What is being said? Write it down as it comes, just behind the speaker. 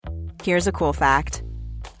Here's a cool fact.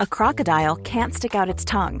 A crocodile can't stick out its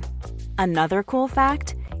tongue. Another cool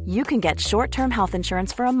fact, you can get short-term health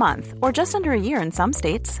insurance for a month or just under a year in some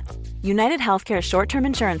states. United Healthcare short-term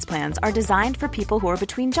insurance plans are designed for people who are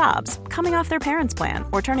between jobs, coming off their parents' plan,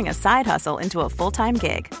 or turning a side hustle into a full-time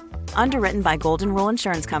gig. Underwritten by Golden Rule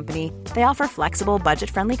Insurance Company, they offer flexible,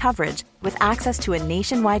 budget-friendly coverage with access to a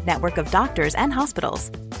nationwide network of doctors and hospitals.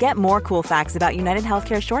 Get more cool facts about United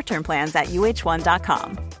Healthcare short-term plans at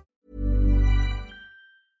uh1.com.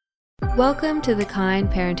 Welcome to the Kind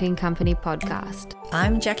Parenting Company podcast.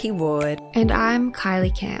 I'm Jackie Ward. And I'm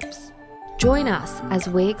Kylie Camps. Join us as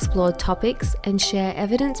we explore topics and share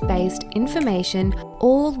evidence-based information,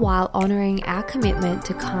 all while honouring our commitment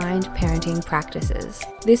to kind parenting practices.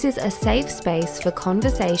 This is a safe space for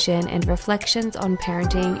conversation and reflections on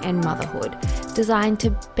parenting and motherhood, designed to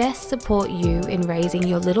best support you in raising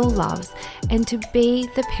your little loves and to be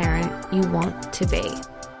the parent you want to be.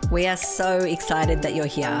 We are so excited that you're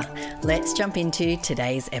here. Let's jump into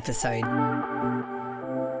today's episode.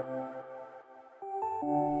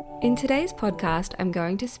 In today's podcast, I'm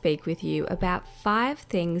going to speak with you about 5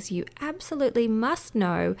 things you absolutely must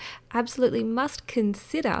know, absolutely must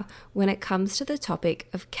consider when it comes to the topic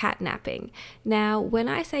of catnapping. Now, when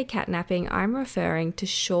I say catnapping, I'm referring to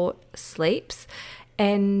short sleeps.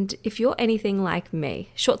 And if you're anything like me,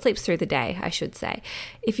 short sleeps through the day, I should say.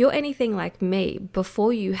 If you're anything like me,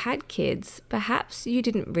 before you had kids, perhaps you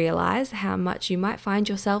didn't realize how much you might find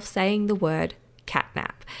yourself saying the word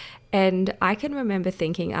catnap. And I can remember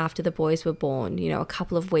thinking after the boys were born, a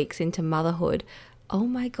couple of weeks into motherhood, oh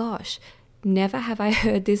my gosh, never have I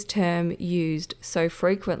heard this term used so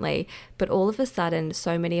frequently, but all of a sudden,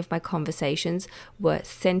 so many of my conversations were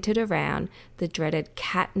centered around the dreaded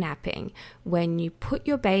catnapping, when you put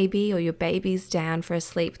your baby or your babies down for a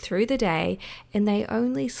sleep through the day and they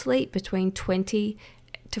only sleep between 20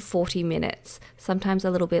 to 40 minutes, sometimes a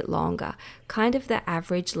little bit longer, kind of the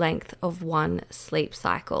average length of one sleep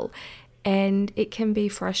cycle. And it can be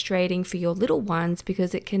frustrating for your little ones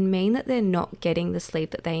because it can mean that they're not getting the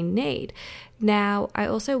sleep that they need. Now, I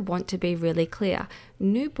also want to be really clear.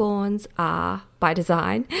 Newborns are, by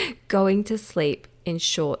design, going to sleep in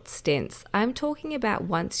short stints. I'm talking about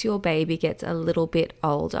once your baby gets a little bit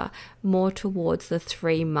older, more towards the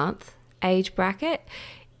 3-month age bracket.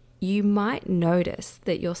 You might notice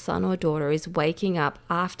that your son or daughter is waking up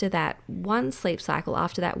after that one sleep cycle,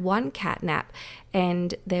 after that one cat nap,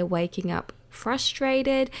 and they're waking up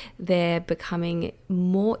frustrated. They're becoming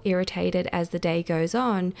more irritated as the day goes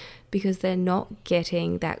on because they're not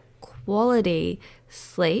getting that quality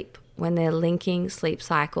sleep when they're linking sleep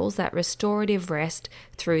cycles, that restorative rest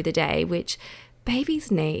through the day, which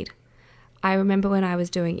babies need. I remember when I was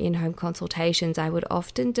doing in-home consultations, I would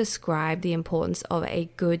often describe the importance of a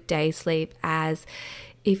good day's sleep as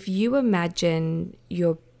if you imagine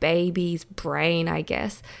your baby's brain, I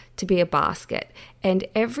guess, to be a basket and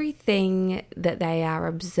everything that they are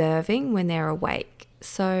observing when they're awake.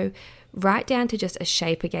 So right down to just a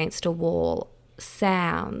shape against a wall,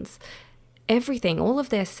 sounds, everything, all of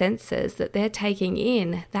their senses that they're taking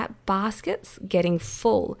in, that basket's getting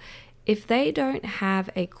full. If they don't have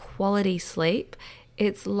a quality sleep,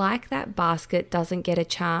 it's like that basket doesn't get a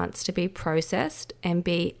chance to be processed and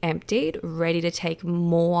be emptied, ready to take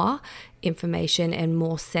more information and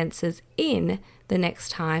more senses in the next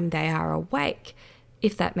time they are awake,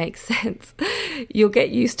 if that makes sense. You'll get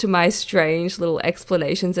used to my strange little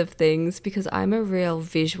explanations of things because I'm a real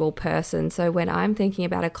visual person. So when I'm thinking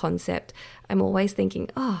about a concept, I'm always thinking,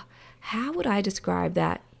 how would I describe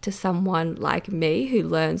that to someone like me who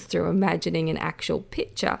learns through imagining an actual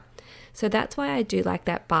picture? So that's why I do like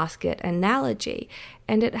that basket analogy,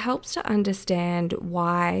 and it helps to understand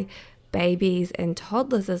why babies and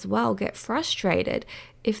toddlers as well get frustrated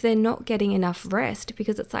if they're not getting enough rest,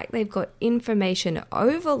 because it's like they've got information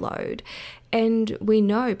overload. And we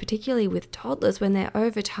know, particularly with toddlers, when they're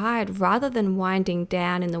overtired, rather than winding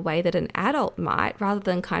down in the way that an adult might, rather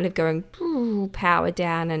than kind of going power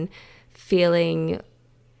down and feeling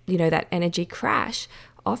that energy crash,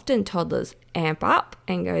 often toddlers amp up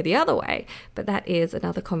and go the other way. But that is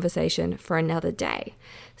another conversation for another day.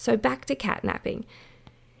 So back to catnapping.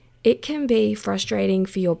 It can be frustrating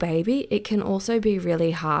for your baby. It can also be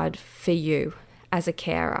really hard for you as a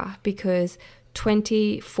carer because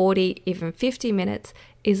 20, 40, even 50 minutes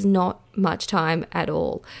is not much time at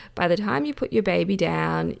all. By the time you put your baby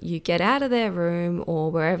down, you get out of their room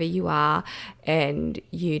or wherever you are and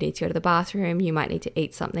you need to go to the bathroom, you might need to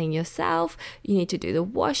eat something yourself, you need to do the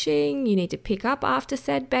washing, you need to pick up after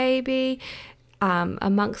said baby,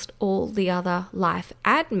 amongst all the other life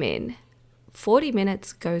admin. 40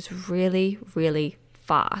 minutes goes really, really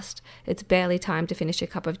fast. It's barely time to finish a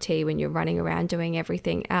cup of tea when you're running around doing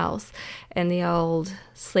everything else. And the old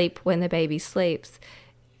sleep when the baby sleeps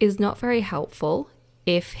is not very helpful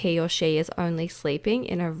if he or she is only sleeping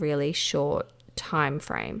in a really short time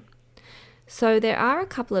frame. So there are a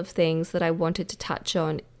couple of things that I wanted to touch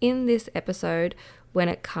on in this episode when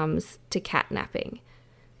it comes to catnapping.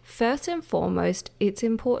 First and foremost, it's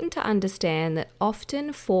important to understand that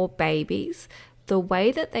often for babies, the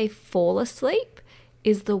way that they fall asleep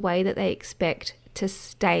is the way that they expect to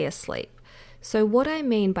stay asleep. So what I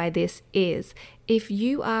mean by this is, if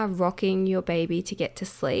you are rocking your baby to get to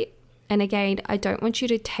sleep, and again, I don't want you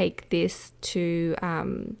to take this to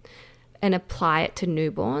and apply it to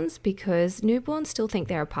newborns, because newborns still think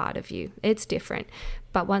they're a part of you. It's different.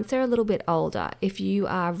 But once they're a little bit older, if you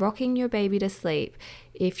are rocking your baby to sleep,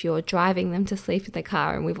 if you're driving them to sleep in the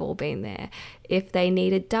car, and we've all been there, if they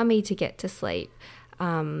need a dummy to get to sleep,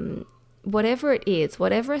 whatever it is,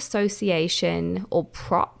 whatever association or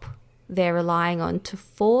prop they're relying on to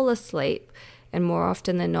fall asleep, and more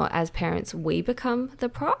often than not, as parents, we become the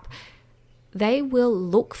prop, they will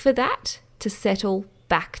look for that to settle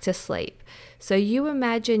back to sleep. So you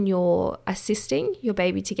imagine you're assisting your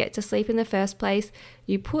baby to get to sleep in the first place.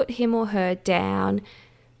 You put him or her down.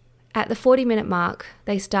 At the 40-minute mark,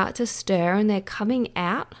 they start to stir and they're coming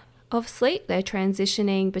out of sleep. They're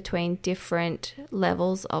transitioning between different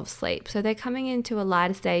levels of sleep. So they're coming into a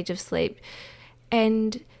lighter stage of sleep,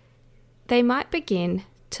 and they might begin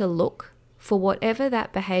to look for whatever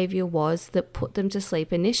that behavior was that put them to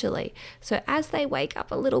sleep initially. So as they wake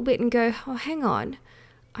up a little bit and go, oh, hang on,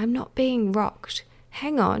 I'm not being rocked.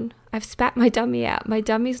 Hang on, I've spat my dummy out. My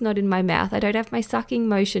dummy's not in my mouth. I don't have my sucking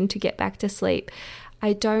motion to get back to sleep.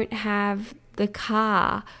 I don't have the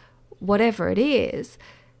car, whatever it is.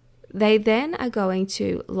 They then are going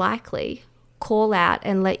to likely call out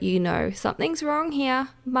and let you know, something's wrong here,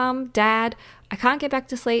 mum, dad, I can't get back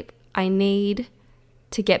to sleep. I need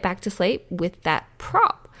to get back to sleep with that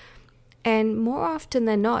prop. And more often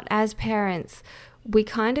than not, as parents, we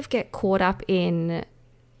kind of get caught up in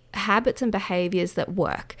habits and behaviors that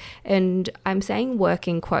work. And I'm saying work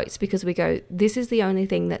in quotes because we go, this is the only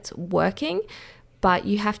thing that's working, but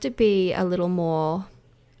you have to be a little more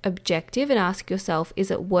objective and ask yourself,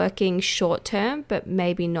 is it working short term, but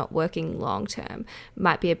maybe not working long term?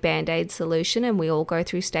 Might be a band-aid solution, and we all go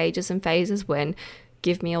through stages and phases when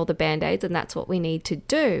give me all the band-aids, and that's what we need to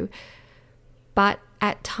do. But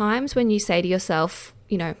at times when you say to yourself,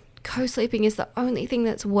 co-sleeping is the only thing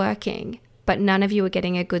that's working, but none of you are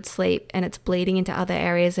getting a good sleep and it's bleeding into other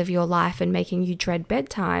areas of your life and making you dread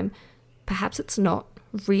bedtime, perhaps it's not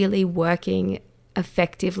really working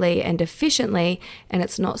effectively and efficiently, and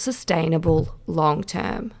it's not sustainable long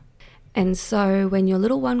term. And so when your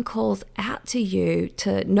little one calls out to you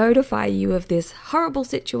to notify you of this horrible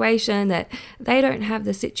situation, that they don't have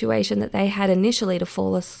the situation that they had initially to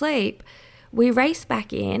fall asleep, we race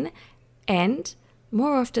back in, and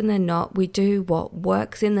more often than not, we do what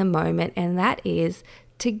works in the moment, and that is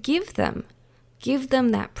to give them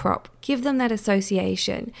that prop, give them that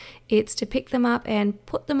association. It's to pick them up and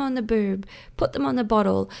put them on the boob, put them on the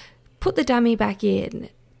bottle, put the dummy back in,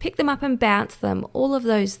 pick them up and bounce them, all of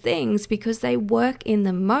those things, because they work in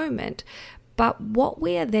the moment. But what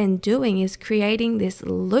we are then doing is creating this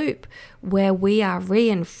loop where we are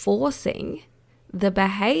reinforcing the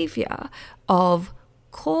behavior of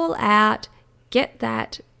call out, get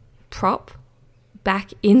that prop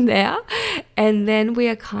back in there, and then we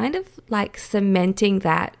are kind of like cementing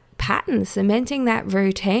that pattern, cementing that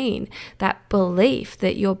routine, that belief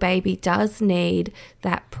that your baby does need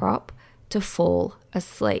that prop to fall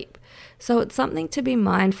asleep. So it's something to be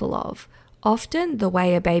mindful of. Often the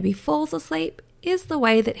way a baby falls asleep is the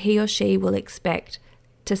way that he or she will expect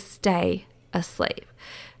to stay asleep.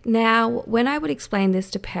 Now, when I would explain this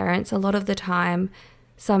to parents, a lot of the time,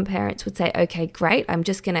 some parents would say, okay, great, I'm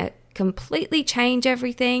just going to completely change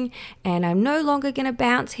everything and I'm no longer going to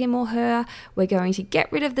bounce him or her. We're going to get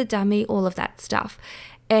rid of the dummy, all of that stuff.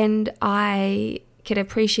 And I can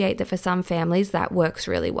appreciate that for some families that works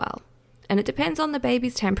really well. And it depends on the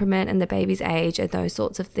baby's temperament and the baby's age and those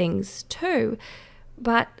sorts of things too.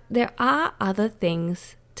 But there are other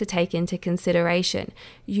things to take into consideration.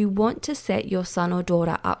 You want to set your son or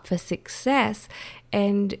daughter up for success,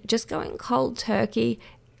 and just going cold turkey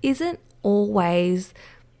isn't always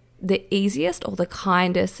the easiest or the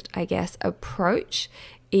kindest, approach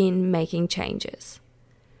in making changes.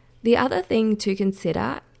 The other thing to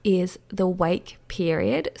consider is the wake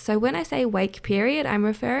period. So when I say wake period, I'm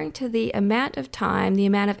referring to the amount of time, the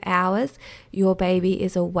amount of hours your baby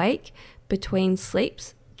is awake between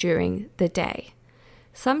sleeps during the day.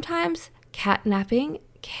 Sometimes Catnapping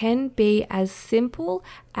can be as simple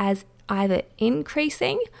as either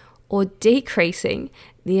increasing or decreasing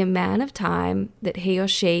the amount of time that he or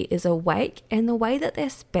she is awake and the way that they're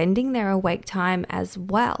spending their awake time as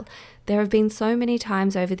well. There have been so many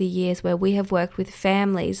times over the years where we have worked with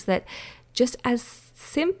families that just as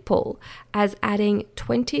simple as adding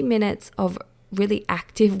 20 minutes of really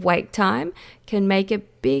active wake time can make a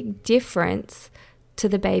big difference to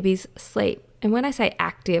the baby's sleep. And when I say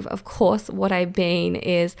active, of course, what I mean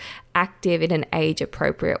is active in an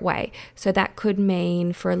age-appropriate way. So that could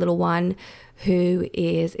mean for a little one who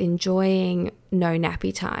is enjoying no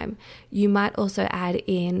nappy time. You might also add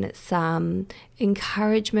in some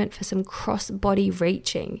encouragement for some cross-body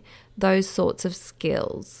reaching, those sorts of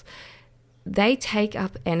skills. They take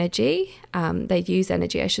up energy, they use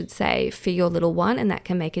energy, I should say, for your little one, and that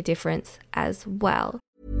can make a difference as well.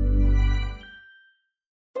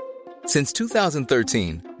 Since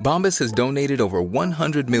 2013, Bombas has donated over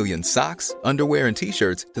 100 million socks, underwear, and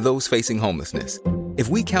T-shirts to those facing homelessness. If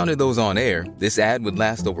we counted those on air, this ad would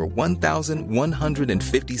last over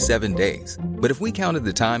 1,157 days. But if we counted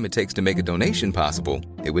the time it takes to make a donation possible,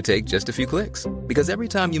 it would take just a few clicks. Because every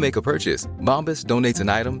time you make a purchase, Bombas donates an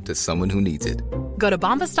item to someone who needs it. Go to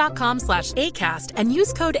bombas.com/ACAST and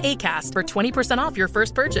use code ACAST for 20% off your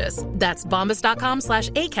first purchase. That's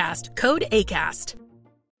bombas.com/ACAST, code ACAST.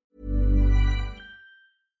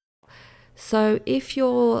 So if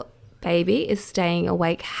your baby is staying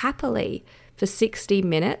awake happily for 60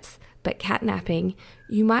 minutes but catnapping,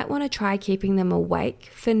 you might want to try keeping them awake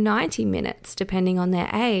for 90 minutes depending on their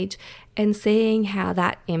age and seeing how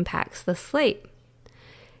that impacts the sleep.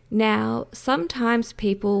 Now, sometimes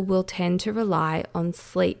people will tend to rely on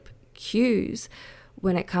sleep cues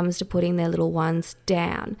when it comes to putting their little ones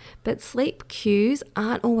down. But sleep cues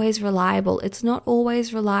aren't always reliable. It's not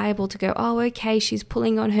always reliable to go, oh, okay, she's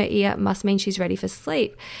pulling on her ear, it must mean she's ready for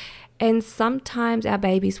sleep. And sometimes our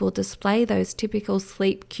babies will display those typical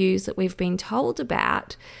sleep cues that we've been told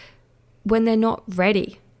about when they're not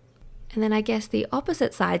ready. And then I guess the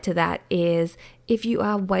opposite side to that is if you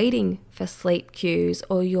are waiting for sleep cues,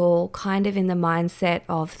 or you're kind of in the mindset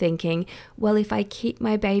of thinking, well, if I keep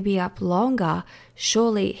my baby up longer,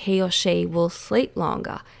 surely he or she will sleep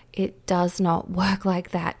longer. It does not work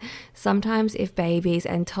like that. Sometimes if babies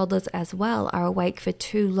and toddlers as well are awake for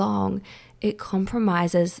too long, it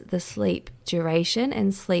compromises the sleep duration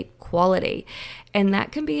and sleep quality. And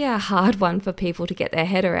that can be a hard one for people to get their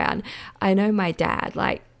head around. I know my dad,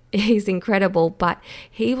 he's incredible, but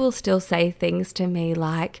he will still say things to me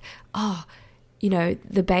like, oh,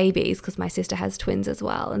 the babies, because my sister has twins as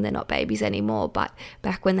well, and they're not babies anymore, but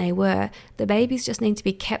back when they were, the babies just need to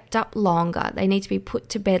be kept up longer. They need to be put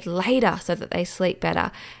to bed later so that they sleep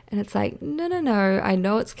better. And it's like, no, I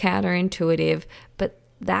know it's counterintuitive, but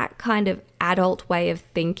that kind of adult way of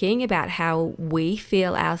thinking about how we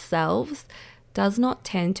feel ourselves does not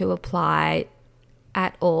tend to apply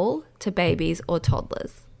at all to babies or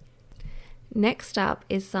toddlers. Next up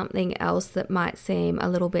is something else that might seem a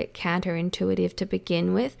little bit counterintuitive to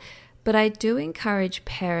begin with, but I do encourage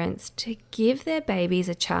parents to give their babies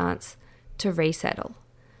a chance to resettle.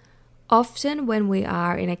 Often when we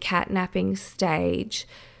are in a catnapping stage,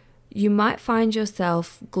 you might find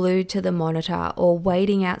yourself glued to the monitor or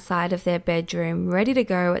waiting outside of their bedroom, ready to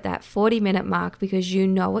go at that 40-minute mark because you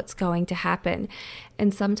know what's going to happen.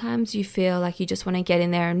 And sometimes you feel like you just want to get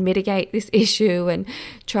in there and mitigate this issue and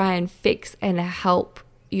try and fix and help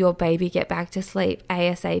your baby get back to sleep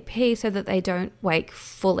ASAP so that they don't wake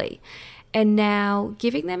fully. And now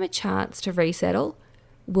giving them a chance to resettle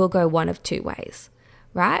will go one of two ways,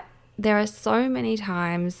 right? There are so many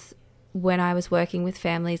times when I was working with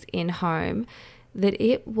families in home that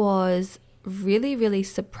it was really, really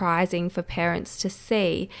surprising for parents to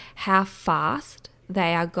see how fast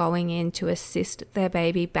they are going in to assist their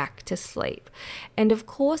baby back to sleep. And of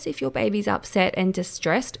course, if your baby's upset and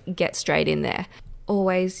distressed, get straight in there.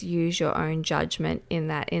 Always use your own judgment in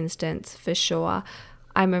that instance for sure.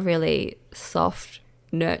 I'm a really soft,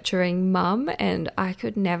 nurturing mum, and I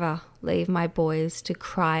could never leave my boys to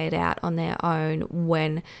cry it out on their own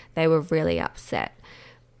when they were really upset.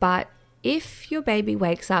 But if your baby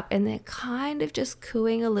wakes up and they're kind of just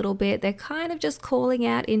cooing a little bit, they're kind of just calling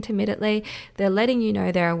out intermittently, they're letting you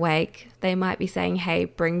know they're awake, they might be saying, hey,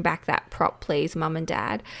 bring back that prop please, mum and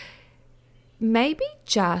dad, maybe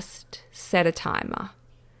just set a timer.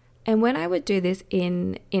 And when I would do this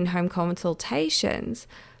in home consultations,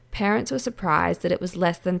 parents were surprised that it was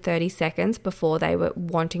less than 30 seconds before they were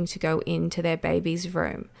wanting to go into their baby's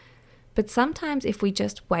room. But sometimes if we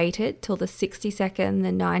just waited till the 60-second, the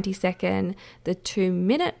 90-second, the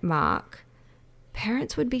 2-minute mark,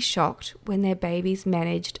 parents would be shocked when their babies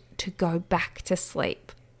managed to go back to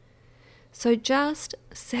sleep. So just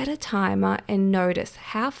set a timer and notice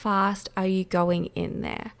how fast are you going in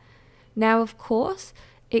there. Now, of course,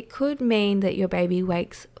 it could mean that your baby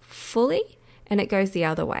wakes fully and it goes the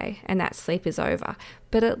other way and that sleep is over.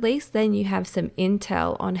 But at least then you have some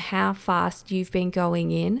intel on how fast you've been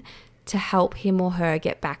going in to help him or her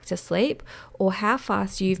get back to sleep, or how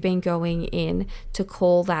fast you've been going in to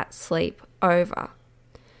call that sleep over.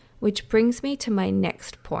 Which brings me to my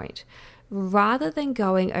next point. Rather than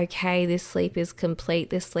going, okay, this sleep is complete,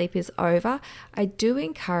 this sleep is over, I do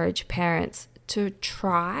encourage parents to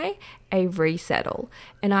try a resettle.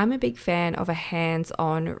 And I'm a big fan of a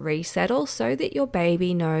hands-on resettle so that your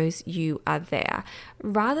baby knows you are there.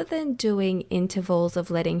 Rather than doing intervals of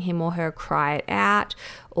letting him or her cry it out,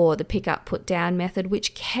 or the pick up, put down method,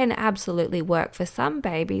 which can absolutely work for some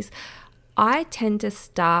babies, I tend to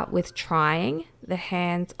start with trying the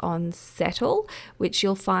hands-on settle, which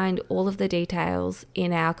you'll find all of the details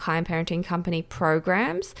in our Kind Parenting Company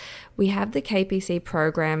programs. We have the KPC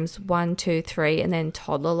programs 1, 2, 3, and then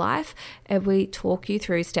Toddler Life, and we talk you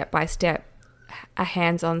through step by step a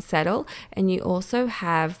hands-on settle. And you also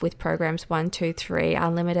have, with programs 1, 2, 3,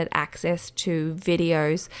 unlimited access to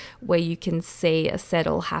videos where you can see a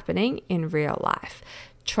settle happening in real life.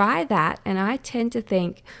 Try that, and I tend to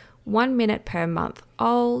think 1 minute per month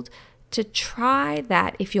old. To try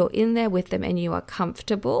that, if you're in there with them and you are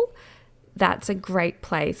comfortable, that's a great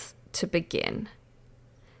place to begin.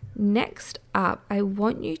 Next up, I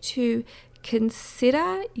want you to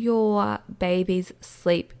consider your baby's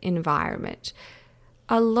sleep environment.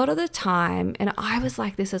 A lot of the time, and I was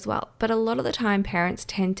like this as well, but a lot of the time parents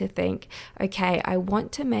tend to think, okay, I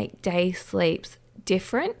want to make day sleeps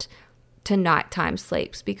different to nighttime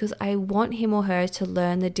sleeps because I want him or her to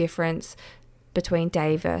learn the difference between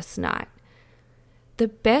day versus night. The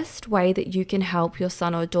best way that you can help your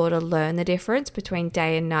son or daughter learn the difference between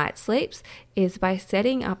day and night sleeps is by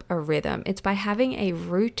setting up a rhythm. It's by having a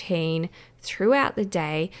routine throughout the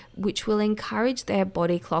day, which will encourage their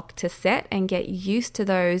body clock to set and get used to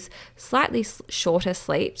those slightly shorter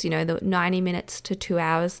sleeps, the 90 minutes to 2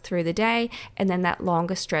 hours through the day, and then that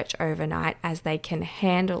longer stretch overnight as they can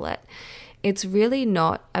handle it. It's really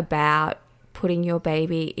not about putting your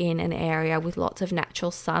baby in an area with lots of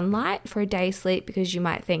natural sunlight for a day sleep, because you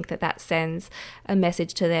might think that that sends a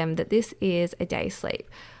message to them that this is a day sleep.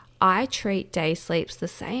 I treat day sleeps the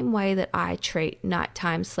same way that I treat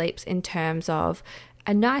nighttime sleeps, in terms of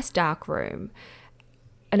a nice dark room,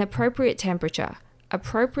 an appropriate temperature,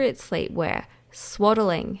 appropriate sleepwear,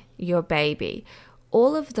 swaddling your baby.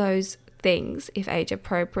 All of those things, if age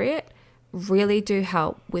appropriate, really do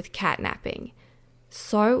help with catnapping.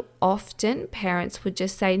 So often parents would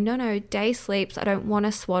just say, no, day sleeps, I don't want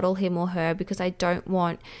to swaddle him or her because I don't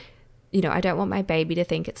want my baby to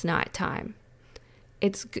think it's nighttime.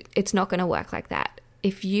 It's not going to work like that.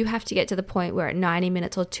 If you have to get to the point where at 90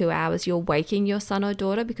 minutes or 2 hours you're waking your son or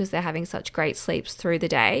daughter because they're having such great sleeps through the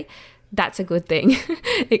day, that's a good thing.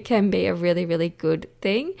 It can be a really, really good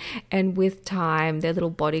thing. And with time, their little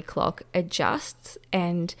body clock adjusts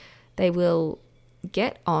and they will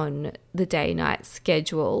get on the day-night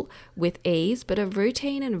schedule with ease, but a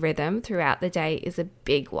routine and rhythm throughout the day is a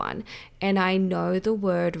big one. And I know the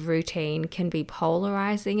word routine can be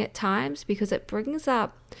polarizing at times because it brings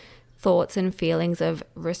up thoughts and feelings of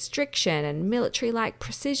restriction and military-like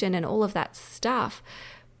precision and all of that stuff.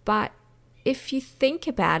 But if you think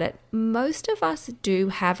about it, most of us do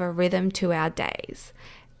have a rhythm to our days.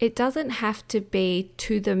 It doesn't have to be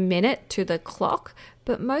to the minute, to the clock,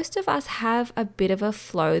 but most of us have a bit of a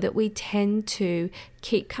flow that we tend to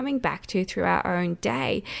keep coming back to through our own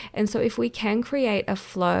day. And so if we can create a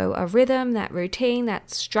flow, a rhythm, that routine, that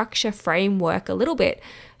structure framework a little bit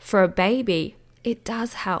for a baby, it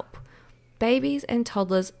does help. Babies and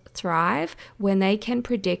toddlers thrive when they can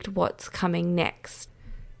predict what's coming next.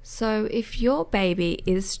 So if your baby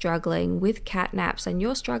is struggling with catnaps and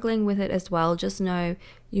you're struggling with it as well, just know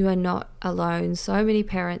you are not alone. So many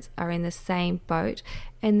parents are in the same boat,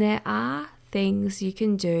 and there are things you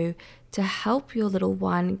can do to help your little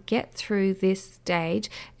one get through this stage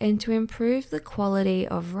and to improve the quality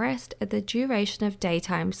of rest and the duration of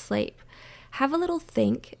daytime sleep. Have a little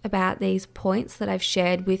think about these points that I've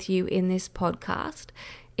shared with you in this podcast.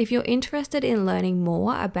 If you're interested in learning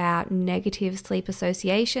more about negative sleep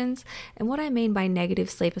associations, and what I mean by negative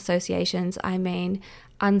sleep associations, I mean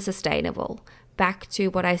unsustainable. Back to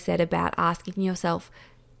what I said about asking yourself,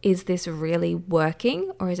 is this really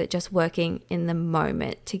working, or is it just working in the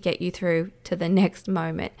moment to get you through to the next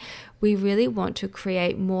moment? We really want to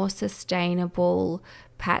create more sustainable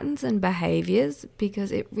patterns and behaviors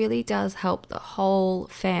because it really does help the whole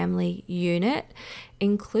family unit,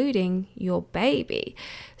 including your baby.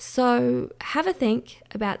 So have a think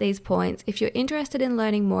about these points. If you're interested in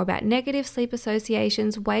learning more about negative sleep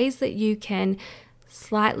associations, ways that you can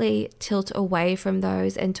slightly tilt away from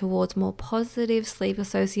those and towards more positive sleep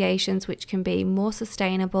associations, which can be more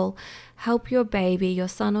sustainable, help your baby, your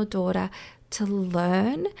son or daughter, to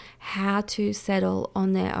learn how to settle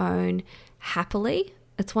on their own happily.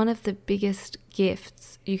 It's one of the biggest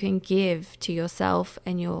gifts you can give to yourself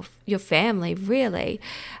and your family, really.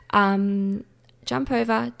 Jump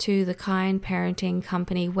over to the Kind Parenting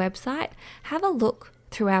Company website. Have a look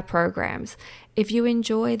through our programs. If you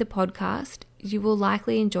enjoy the podcast, you will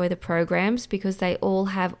likely enjoy the programs because they all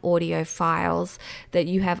have audio files that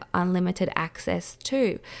you have unlimited access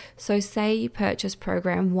to. So say you purchase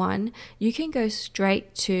program 1, you can go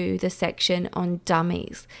straight to the section on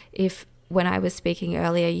dummies. If when I was speaking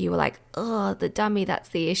earlier, you were like, oh, the dummy, that's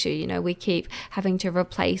the issue. You know, we keep having to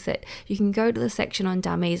replace it. You can go to the section on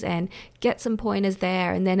dummies and get some pointers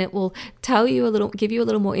there, and then it will tell you give you a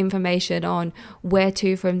little more information on where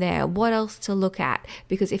to from there, what else to look at.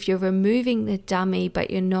 Because if you're removing the dummy, but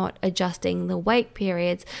you're not adjusting the wake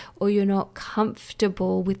periods, or you're not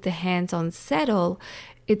comfortable with the hands-on settle,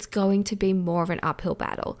 it's going to be more of an uphill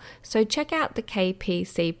battle. So check out the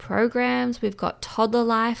KPC programs. We've got Toddler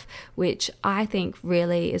Life, which I think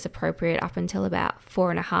really is appropriate up until about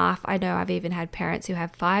 4.5. I know I've even had parents who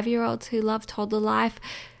have 5-year-olds who love Toddler Life.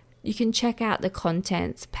 You can check out the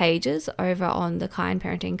contents pages over on the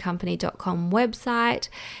kindparentingcompany.com website.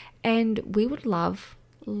 And we would love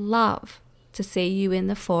to see you in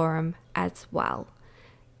the forum as well.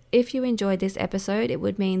 If you enjoyed this episode, it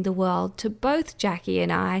would mean the world to both Jackie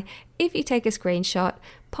and I if you take a screenshot,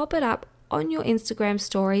 pop it up on your Instagram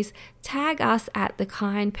stories, tag us at the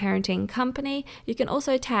Kind Parenting Company. You can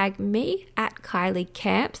also tag me at Kylie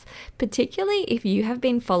Camps, particularly if you have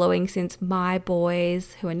been following since my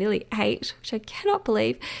boys, who are nearly 8, which I cannot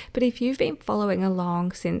believe, but if you've been following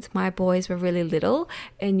along since my boys were really little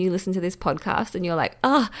and you listen to this podcast and you're like,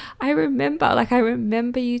 I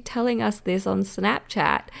remember you telling us this on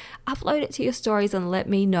Snapchat, upload it to your stories and let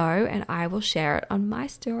me know, and I will share it on my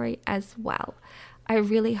story as well. I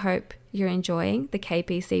really hope you're enjoying the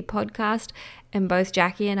KPC podcast, and both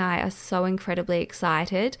Jackie and I are so incredibly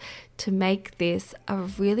excited to make this a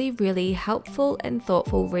really, really helpful and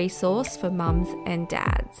thoughtful resource for mums and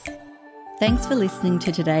dads. Thanks for listening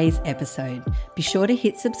to today's episode. Be sure to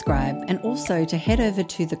hit subscribe and also to head over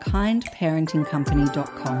to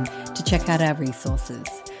thekindparentingcompany.com to check out our resources.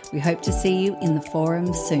 We hope to see you in the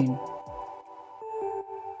forum soon.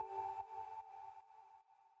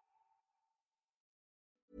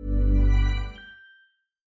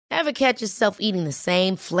 Ever catch yourself eating the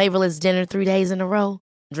same flavorless dinner 3 days in a row?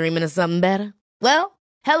 Dreaming of something better? Well,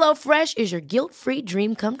 HelloFresh is your guilt-free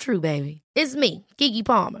dream come true, baby. It's me, Keke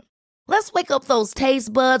Palmer. Let's wake up those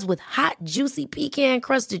taste buds with hot, juicy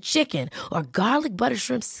pecan-crusted chicken or garlic butter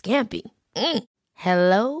shrimp scampi.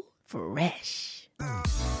 HelloFresh.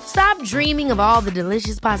 Stop dreaming of all the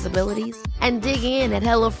delicious possibilities and dig in at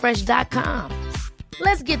HelloFresh.com.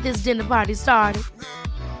 Let's get this dinner party started.